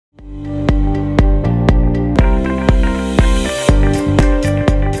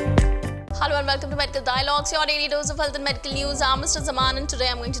Dialogues, your daily dose of health and medical news. I'm Mr. Zaman, and today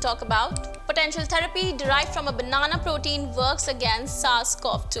I'm going to talk about potential therapy derived from a banana protein works against SARS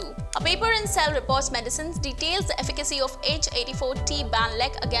CoV-2. A paper in Cell Reports Medicines details the efficacy of H84T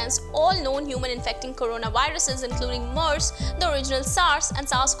banlec against all known human-infecting coronaviruses, including MERS, the original SARS, and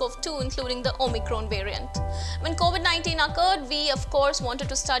SARS CoV-2, including the Omicron variant. When COVID-19 occurred, we of course wanted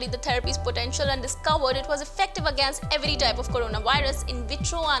to study the therapy's potential and discovered it was effective against every type of coronavirus in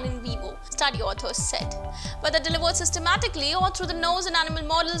vitro and in vivo, study authors said. Whether delivered systematically or through the nose in animal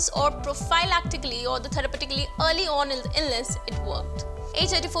models or prophylactically or the therapeutically early on in the illness, it worked.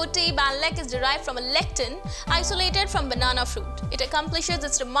 H84T banlec is derived from a lectin isolated from banana fruit. It accomplishes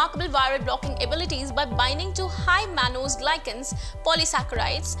its remarkable viral blocking abilities by binding to high mannose glycans,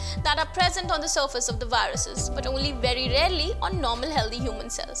 polysaccharides, that are present on the surface of the viruses, but only very rarely on normal healthy human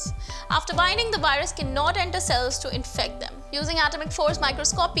cells. After binding, the virus cannot enter cells to infect them. Using atomic force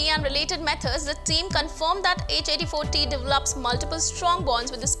microscopy and related methods, the team confirmed that H84T develops multiple strong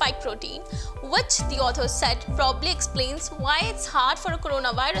bonds with the spike protein, which the authors said probably explains why it's hard for a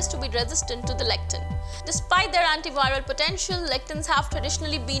coronavirus to be resistant to the lectin. Despite their antiviral potential, lectins have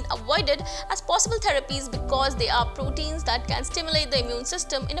traditionally been avoided as possible therapies because they are proteins that can stimulate the immune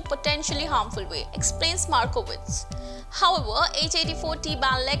system in a potentially harmful way, explains Markowitz. However, H84T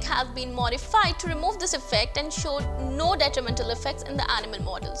banlec has been modified to remove this effect and showed no detrimental effects in the animal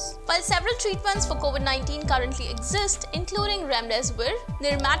models. While several treatments for COVID-19 currently exist, including remdesivir,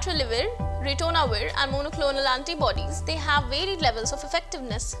 nirmatrelvir, ritonavir, and monoclonal antibodies, they have varied levels of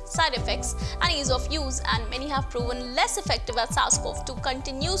effectiveness, side effects, and ease of use, and many have proven less effective as SARS CoV-2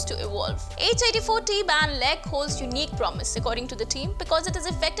 continues to evolve. H84T banlec holds unique promise, according to the team, because it is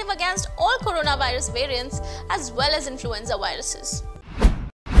effective against all coronavirus variants as well as influenza viruses.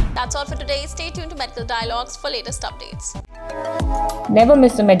 That's all for today. Stay tuned to Medical Dialogues for latest updates. Never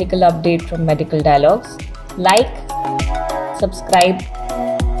miss a medical update from Medical Dialogues. Like, subscribe,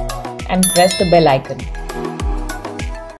 and press the bell icon.